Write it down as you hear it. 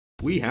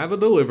We have a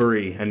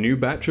delivery, a new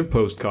batch of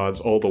postcards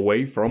all the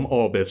way from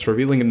Orbis,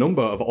 revealing a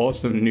number of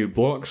awesome new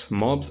blocks,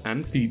 mobs,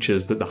 and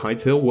features that the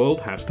Hytale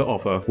world has to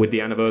offer. With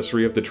the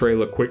anniversary of the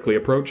trailer quickly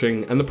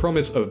approaching, and the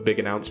promise of big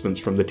announcements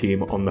from the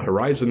team on the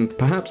horizon,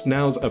 perhaps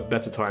now's a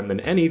better time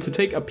than any to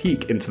take a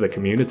peek into the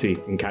community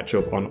and catch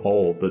up on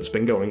all that's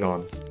been going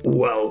on.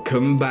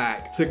 Welcome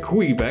back to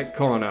Kweebec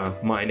Corner.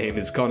 My name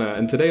is Connor,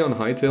 and today on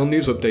Hytale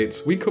News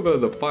Updates, we cover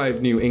the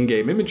 5 new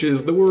in-game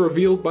images that were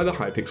revealed by the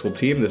Hypixel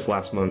team this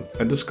last month,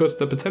 and discuss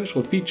the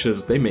potential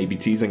features they may be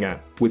teasing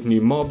at. With new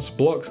mobs,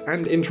 blocks,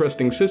 and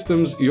interesting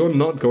systems, you're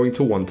not going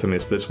to want to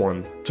miss this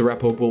one. To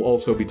wrap up, we'll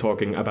also be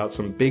talking about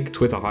some big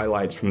Twitter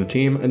highlights from the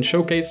team and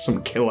showcase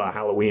some killer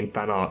Halloween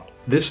fan art.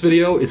 This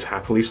video is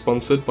happily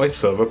sponsored by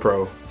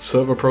ServerPro.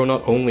 ServerPro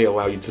not only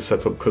allow you to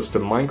set up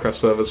custom Minecraft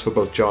servers for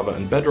both Java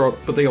and Bedrock,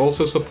 but they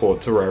also support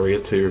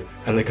Terraria too,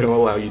 and they're going to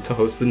allow you to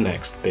host the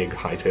next big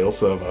Hytale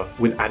server.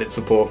 With added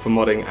support for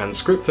modding and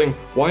scripting,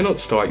 why not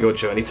start your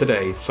journey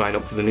today? Sign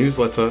up for the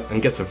newsletter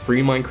and get a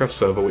free Minecraft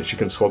server which you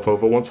can swap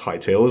over once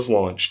Hytale is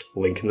launched.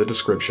 Link in the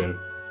description.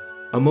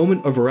 A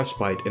moment of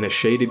respite in a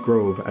shaded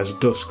grove as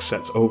dusk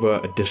sets over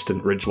a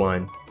distant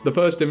ridgeline. The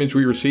first image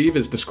we receive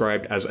is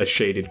described as a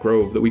shaded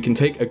grove that we can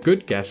take a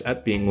good guess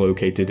at being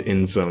located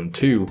in Zone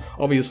 2.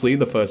 Obviously,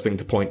 the first thing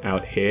to point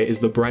out here is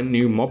the brand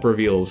new mob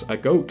reveals, a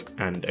goat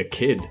and a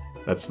kid.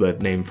 That's the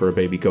name for a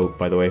baby goat,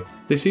 by the way.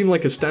 They seem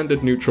like a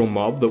standard neutral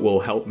mob that will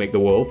help make the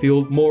world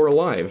feel more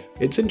alive.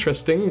 It's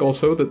interesting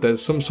also that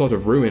there's some sort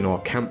of ruin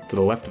or camp to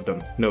the left of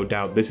them. No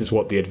doubt this is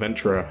what the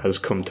adventurer has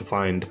come to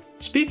find.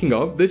 Speaking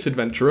of, this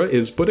adventurer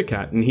is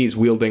Buttercat, and he's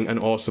wielding an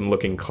awesome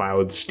looking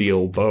cloud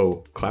steel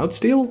bow. Cloud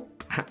steel?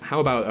 How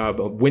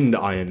about wind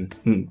iron?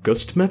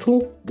 Gust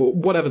metal?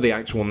 Whatever the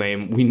actual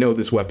name, we know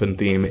this weapon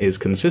theme is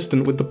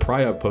consistent with the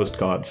prior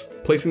postcards,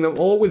 placing them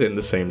all within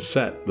the same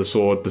set: the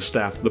sword, the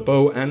staff, the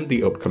bow, and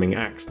the upcoming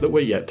axe that we're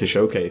yet to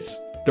showcase.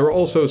 There are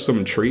also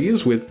some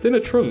trees with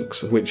thinner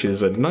trunks, which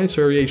is a nice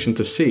variation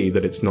to see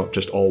that it's not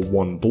just all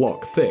one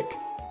block thick.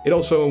 It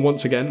also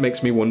once again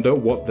makes me wonder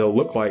what they'll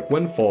look like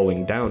when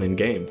falling down in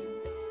game.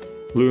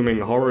 Looming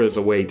horrors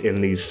await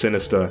in these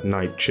sinister,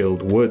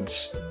 night-chilled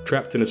woods.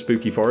 Trapped in a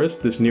spooky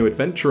forest, this new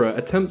adventurer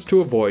attempts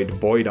to avoid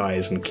void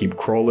eyes and keep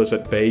crawlers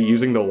at bay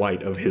using the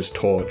light of his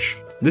torch.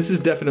 This is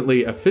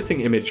definitely a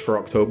fitting image for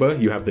October.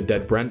 You have the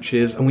dead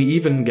branches, and we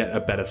even get a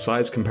better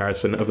size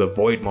comparison of the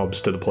void mobs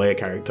to the player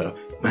character.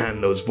 Man,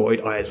 those void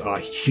eyes are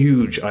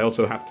huge. I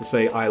also have to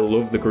say I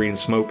love the green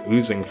smoke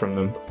oozing from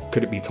them.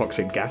 Could it be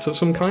toxic gas of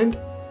some kind?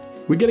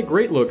 We get a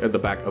great look at the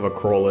back of a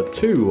crawler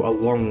too, a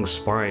long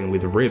spine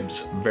with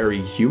ribs,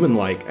 very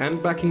human-like,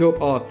 and backing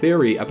up our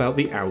theory about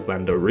the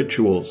Outlander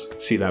rituals.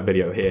 See that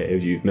video here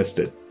if you've missed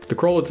it. The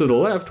crawler to the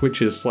left,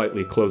 which is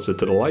slightly closer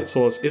to the light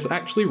source, is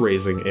actually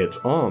raising its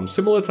arm,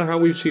 similar to how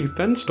we've seen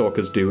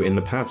Fenstalkers do in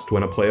the past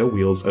when a player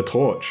wields a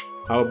torch.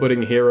 Our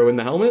budding hero in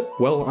the helmet?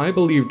 Well, I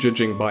believe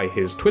judging by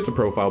his Twitter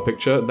profile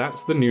picture,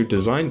 that's the new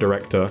design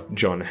director,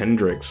 John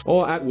Hendricks,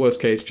 or at worst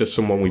case just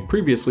someone we've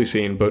previously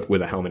seen but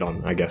with a helmet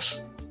on, I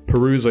guess.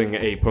 Perusing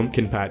a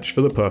pumpkin patch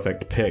for the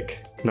perfect pick.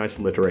 Nice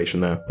alliteration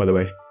there, by the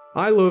way.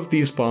 I love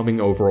these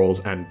farming overalls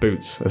and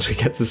boots, as we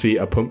get to see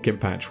a pumpkin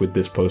patch with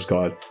this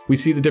postcard. We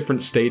see the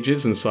different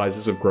stages and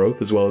sizes of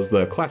growth, as well as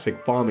the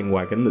classic farming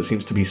wagon that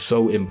seems to be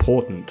so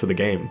important to the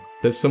game.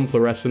 There's some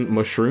fluorescent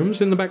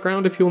mushrooms in the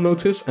background if you'll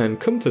notice, and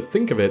come to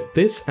think of it,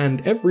 this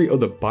and every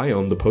other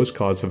biome the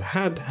postcards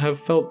have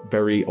felt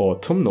very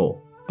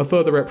autumnal. A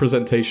further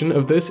representation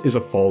of this is a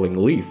falling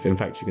leaf. In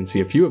fact, you can see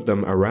a few of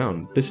them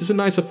around. This is a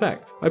nice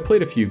effect. I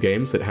played a few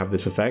games that have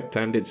this effect,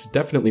 and it's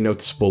definitely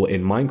noticeable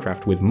in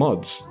Minecraft with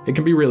mods. It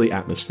can be really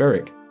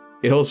atmospheric.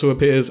 It also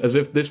appears as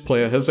if this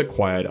player has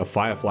acquired a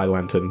firefly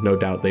lantern. No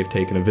doubt they've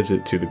taken a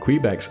visit to the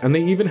Kweebecs, and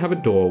they even have a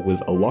door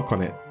with a lock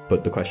on it.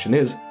 But the question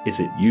is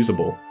it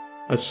usable?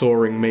 A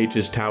soaring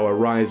mage's tower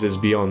rises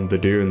beyond the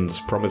dunes,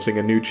 promising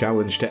a new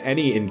challenge to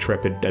any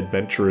intrepid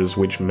adventurers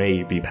which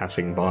may be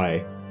passing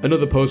by.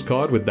 Another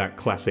postcard with that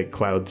classic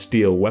cloud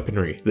steel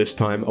weaponry, this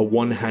time a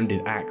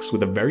one-handed axe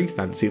with a very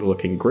fancy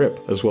looking grip,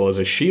 as well as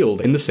a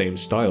shield in the same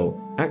style.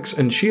 Axe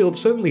and shield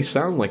certainly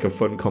sound like a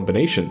fun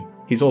combination.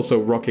 He's also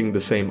rocking the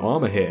same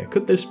armor here.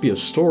 Could this be a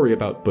story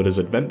about Buddha's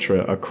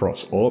adventure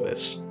across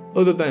Orbis?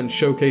 Other than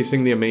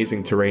showcasing the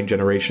amazing terrain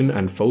generation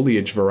and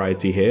foliage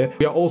variety here,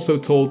 we are also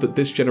told that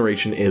this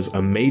generation is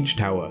a mage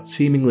tower,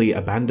 seemingly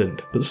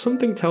abandoned, but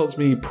something tells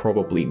me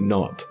probably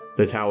not.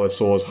 The tower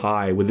soars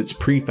high, with its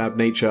prefab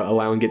nature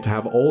allowing it to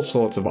have all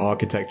sorts of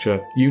architecture,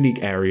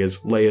 unique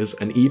areas, layers,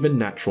 and even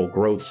natural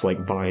growths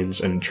like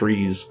vines and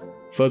trees.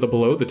 Further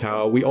below the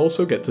tower, we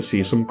also get to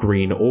see some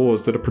green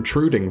ores that are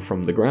protruding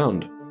from the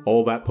ground.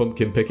 All that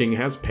pumpkin picking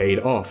has paid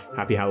off.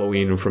 Happy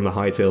Halloween from the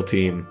Hytale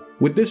team.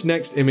 With this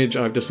next image,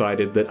 I've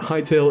decided that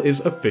Hytale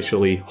is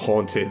officially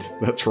haunted.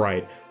 That's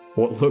right.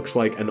 What looks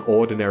like an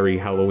ordinary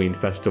Halloween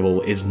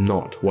festival is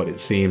not what it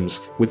seems.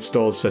 With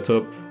stalls set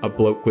up, a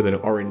bloke with an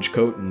orange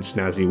coat and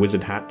snazzy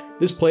wizard hat,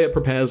 this player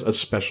prepares a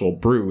special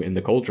brew in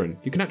the cauldron.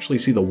 You can actually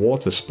see the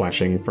water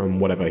splashing from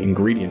whatever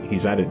ingredient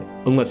he's added.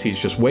 Unless he's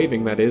just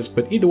waving, that is,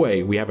 but either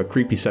way, we have a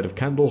creepy set of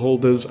candle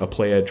holders, a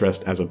player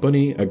dressed as a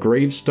bunny, a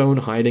gravestone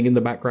hiding in the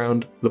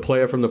background, the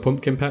player from the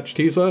pumpkin patch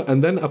teaser,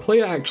 and then a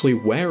player actually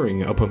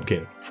wearing a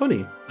pumpkin.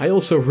 Funny. I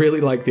also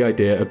really like the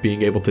idea of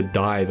being able to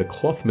dye the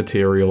cloth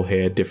material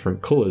here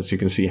different colours. You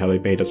can see how they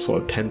made a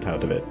sort of tent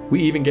out of it.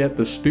 We even get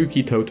the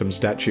spooky totem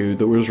statue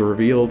that was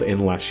revealed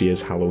in last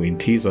year's Halloween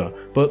teaser.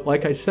 But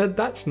like I said,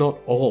 that's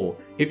not all.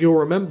 If you'll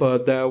remember,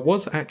 there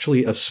was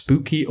actually a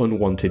spooky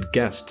unwanted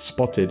guest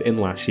spotted in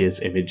last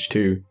year's image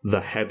too.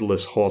 The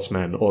Headless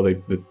Horseman, or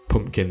the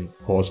Pumpkin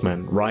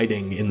Horseman,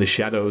 riding in the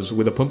shadows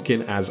with a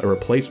pumpkin as a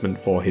replacement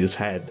for his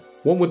head.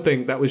 One would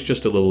think that was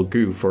just a little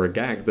goof or a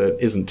gag that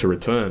isn't to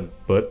return.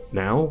 But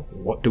now,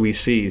 what do we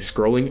see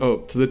scrolling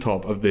up to the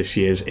top of this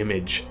year's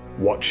image?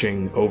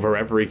 Watching over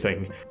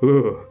everything.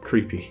 Ugh,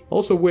 creepy.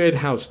 Also weird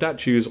how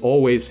statues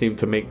always seem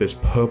to make this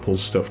purple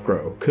stuff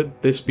grow. Could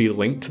this be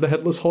linked to the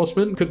Headless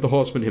Horseman? Could the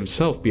Horseman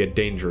himself be a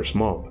dangerous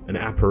mob? An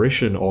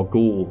apparition or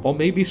ghoul? Or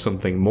maybe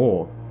something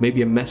more?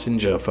 Maybe a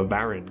messenger for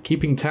Baron,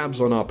 keeping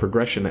tabs on our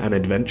progression and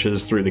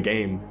adventures through the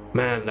game?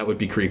 Man, that would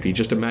be creepy.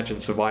 Just imagine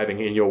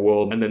surviving in your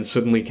world and then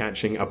suddenly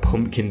catching a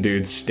pumpkin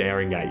dude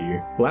staring at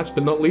you. Last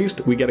but not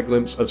least, we get a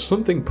glimpse of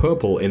something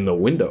purple in the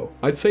window.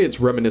 I'd say it's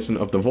reminiscent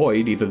of the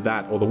void, either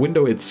that or the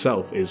window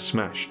itself is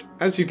smashed.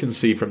 As you can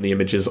see from the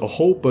images, a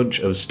whole bunch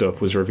of stuff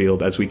was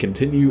revealed as we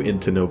continue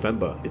into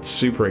November. It's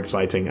super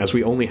exciting as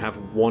we only have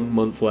 1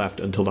 month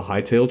left until the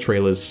Hytale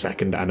trailer's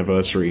 2nd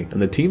anniversary,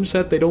 and the team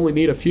said they'd only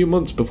need a few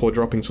months before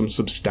dropping some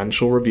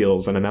substantial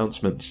reveals and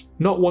announcements.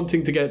 Not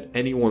wanting to get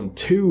anyone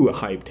too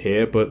hyped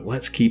here, but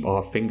let's keep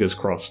our fingers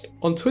crossed.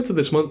 On Twitter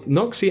this month,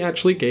 Noxy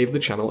actually gave the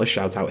channel a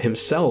shout out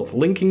himself,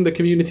 linking the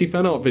community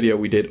fan art video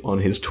we did on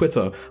his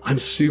Twitter. I'm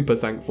super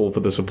thankful for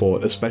the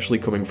support, especially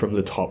coming from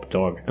the top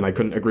dog, and I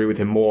couldn't agree with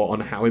him more on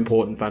how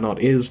important fan art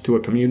is to a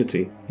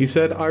community. He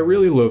said, "I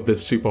really love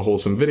this super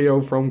wholesome video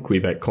from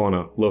Kweebec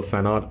Corner. Love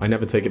fan art, I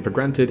never take it for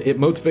granted, it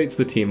motivates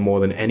the team more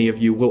than any of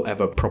you will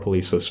ever properly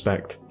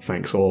suspect.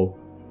 Thanks all."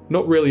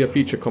 Not really a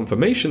feature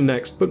confirmation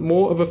next, but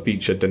more of a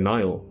feature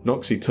denial.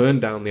 Noxy turned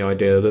down the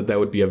idea that there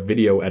would be a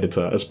video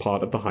editor as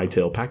part of the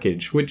Hytale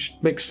package, which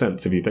makes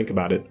sense if you think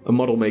about it. A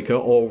model maker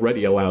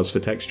already allows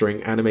for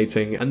texturing,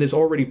 animating, and there's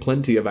already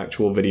plenty of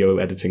actual video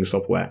editing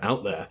software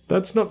out there.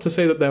 That's not to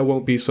say that there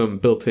won't be some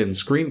built-in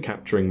screen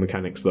capturing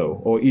mechanics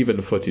though, or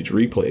even footage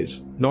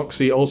replays.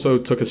 Noxy also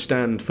took a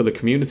stand for the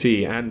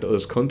community and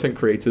us content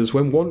creators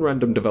when one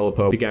random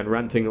developer began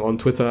ranting on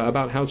Twitter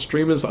about how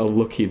streamers are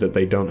lucky that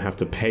they don't have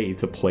to pay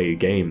to play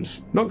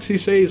games. Noxy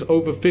says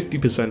over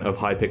 50% of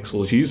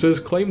Hypixel's users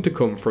claim to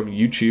come from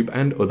YouTube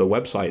and other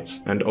websites,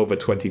 and over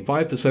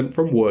 25%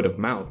 from word of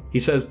mouth. He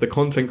says the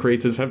content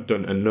creators have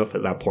done enough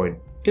at that point.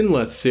 In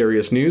less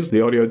serious news,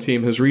 the audio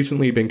team has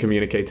recently been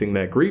communicating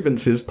their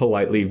grievances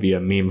politely via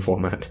meme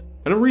format.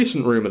 And a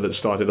recent rumour that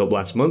started up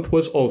last month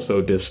was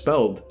also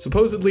dispelled.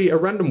 Supposedly, a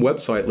random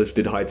website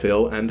listed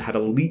Hytale and had a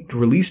leaked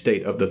release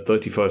date of the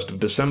 31st of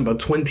December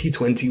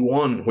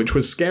 2021, which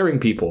was scaring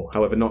people.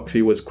 However,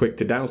 Noxy was quick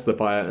to douse the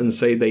fire and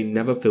say they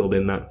never filled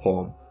in that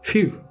form.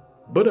 Phew.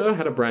 Butter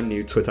had a brand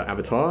new Twitter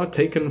avatar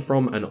taken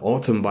from an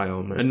autumn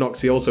biome, and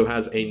Noxy also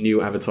has a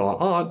new avatar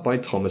art by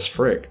Thomas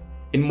Frick.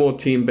 In more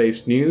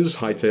team-based news,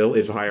 Hytale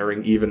is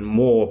hiring even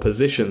more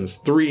positions,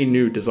 3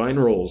 new design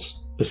roles.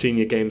 A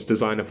senior games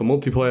designer for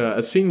multiplayer,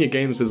 a senior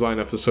games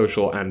designer for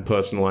social and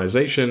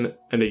personalization,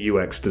 and a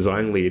UX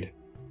design lead.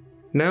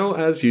 Now,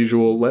 as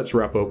usual, let's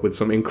wrap up with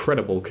some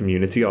incredible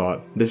community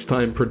art, this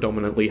time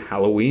predominantly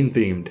Halloween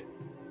themed.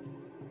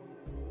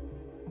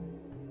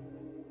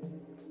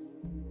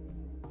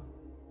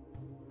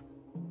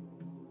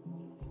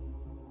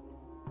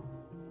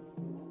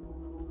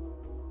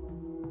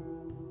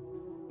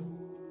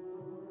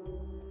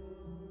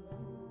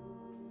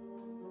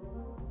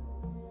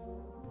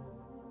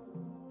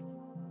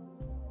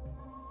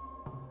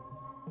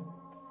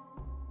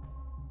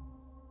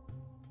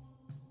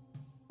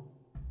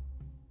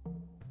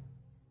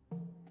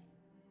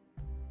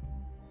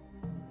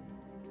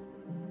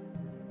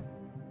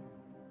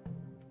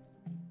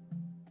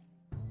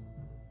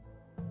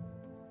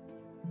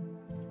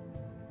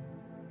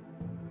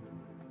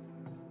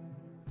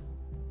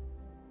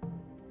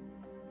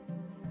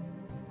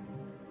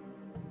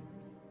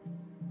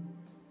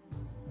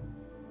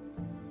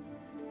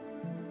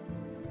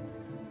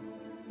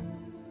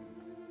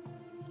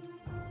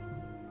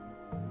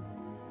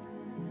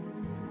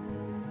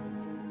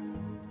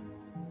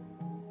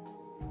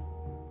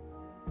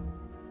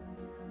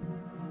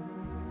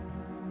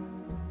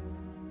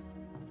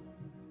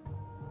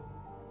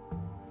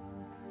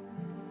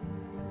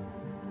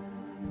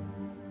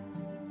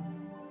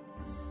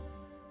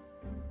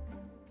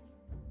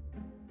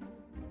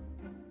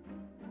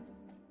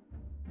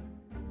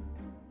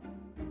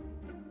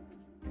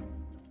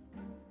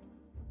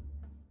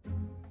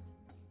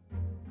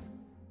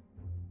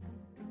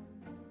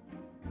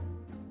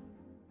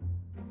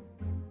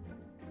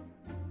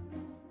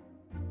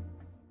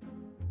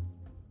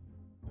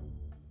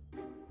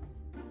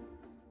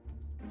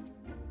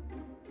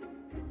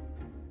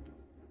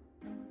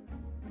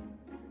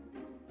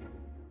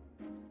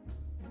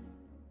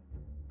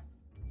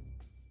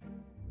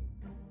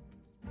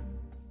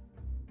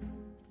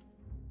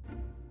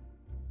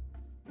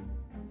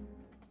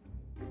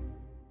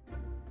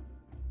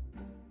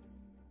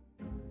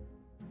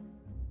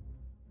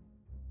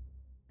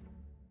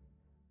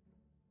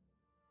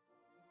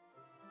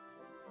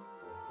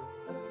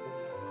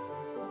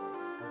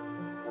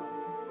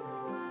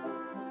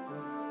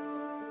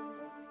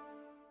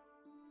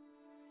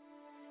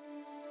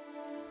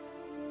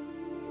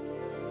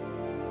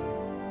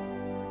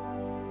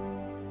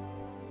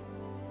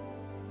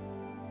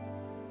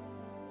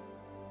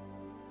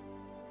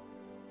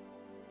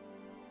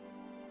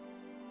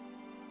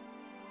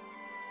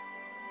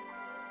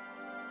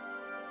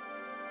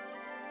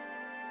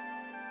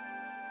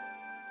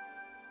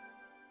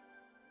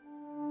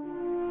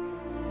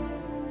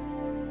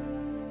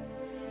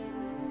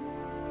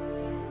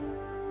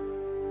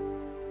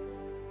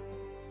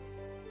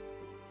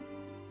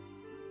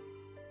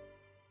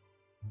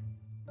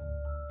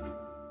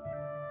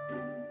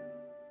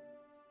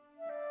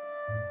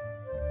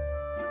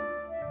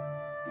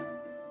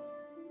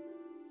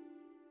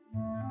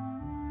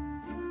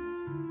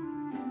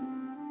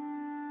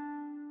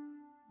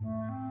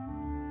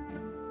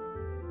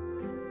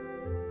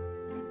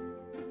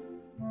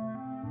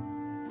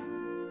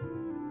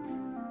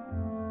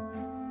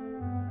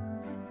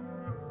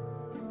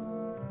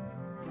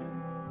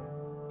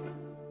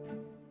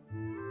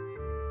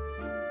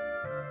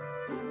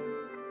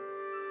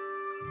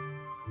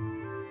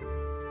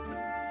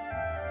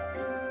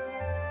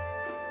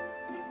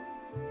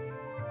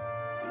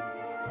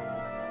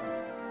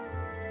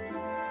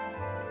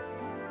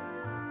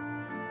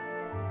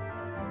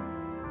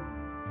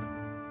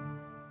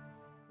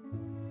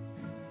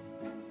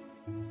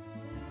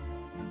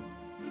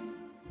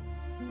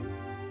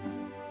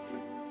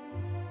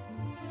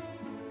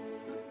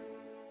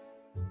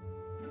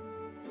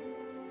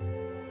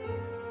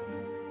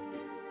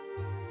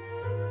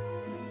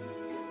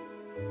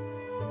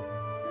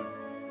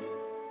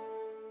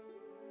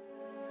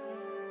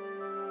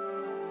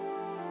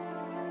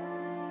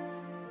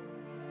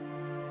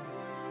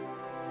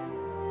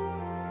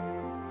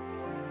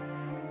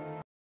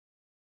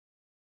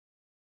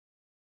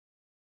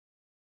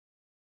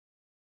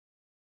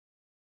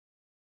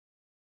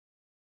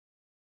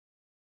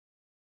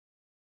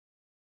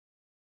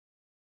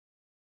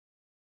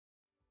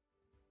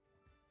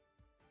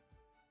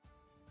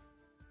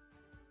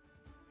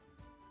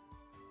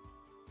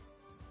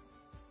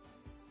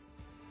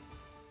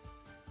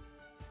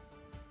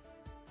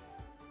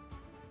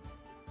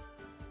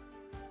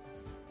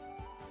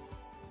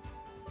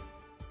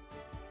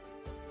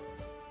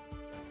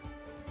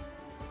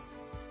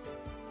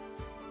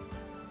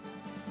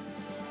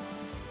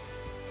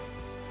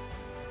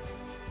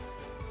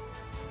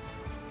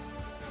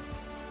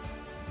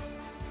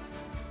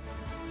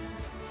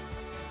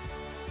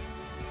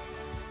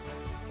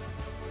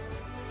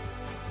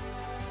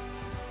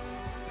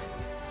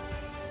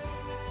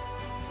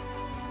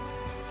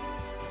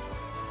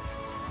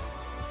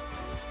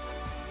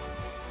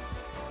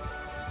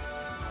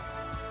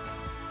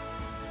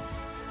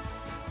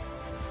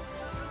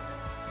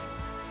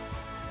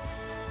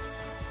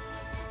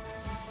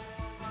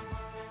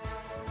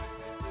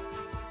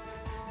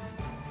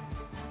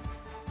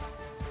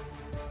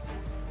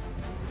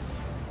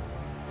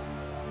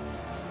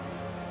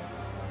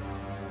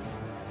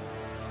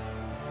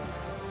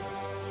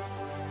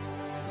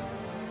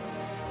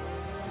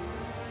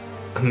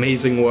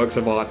 Amazing works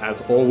of art as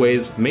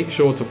always. Make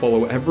sure to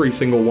follow every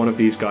single one of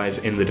these guys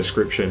in the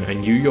description,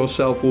 and you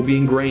yourself will be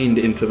ingrained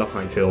into the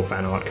Hytale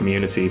fan art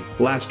community.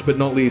 Last but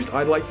not least,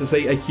 I'd like to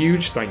say a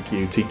huge thank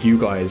you to you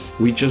guys.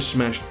 We just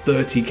smashed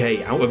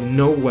 30k out of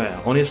nowhere.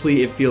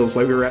 Honestly, it feels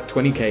like we were at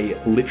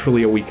 20k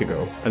literally a week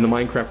ago, and the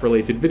Minecraft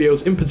related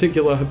videos in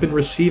particular have been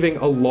receiving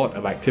a lot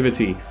of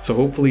activity, so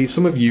hopefully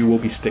some of you will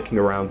be sticking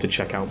around to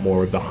check out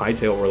more of the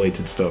Hytale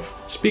related stuff.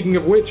 Speaking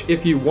of which,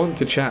 if you want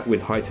to chat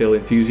with Hytale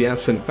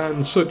enthusiasts and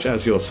fans such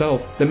as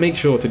yourself, then make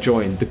sure to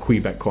join the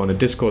Kweebec Corner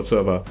Discord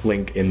server,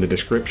 link in the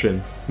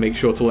description. Make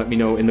sure to let me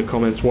know in the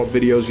comments what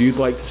videos you'd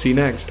like to see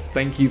next.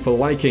 Thank you for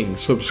liking,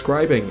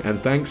 subscribing,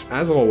 and thanks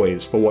as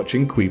always for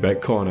watching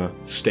Kweebec Corner.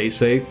 Stay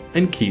safe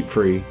and keep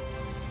free.